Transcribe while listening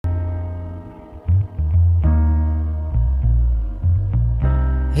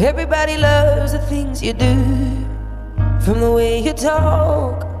Everybody loves the things you do, from the way you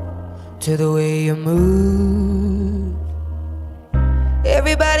talk to the way you move.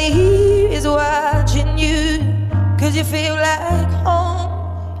 Everybody here is watching you, 'cause you feel like home,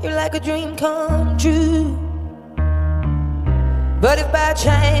 you're like a dream come true. But if by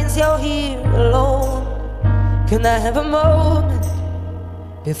chance you're here alone, can I have a moment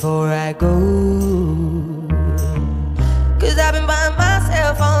before I go? 'Cause I've been by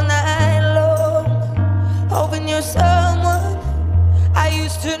myself all night long, hoping you're someone I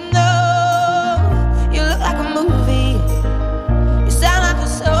used to know. You look like a movie, you sound like a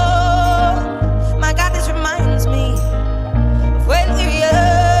song. My God, this reminds me of when we were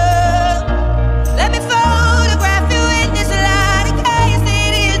young. Let me photograph you in this light, in case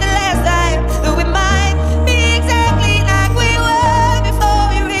it is the last time that we might be exactly like we were before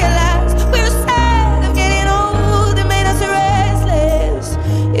we realized we were sad of getting old. It made us restless.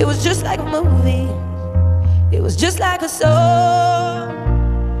 It was just like a movie, it was just like a song.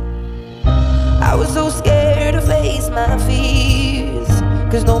 I was so scared to face my fears,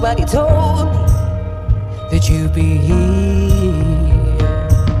 'cause nobody told me that you'd be here.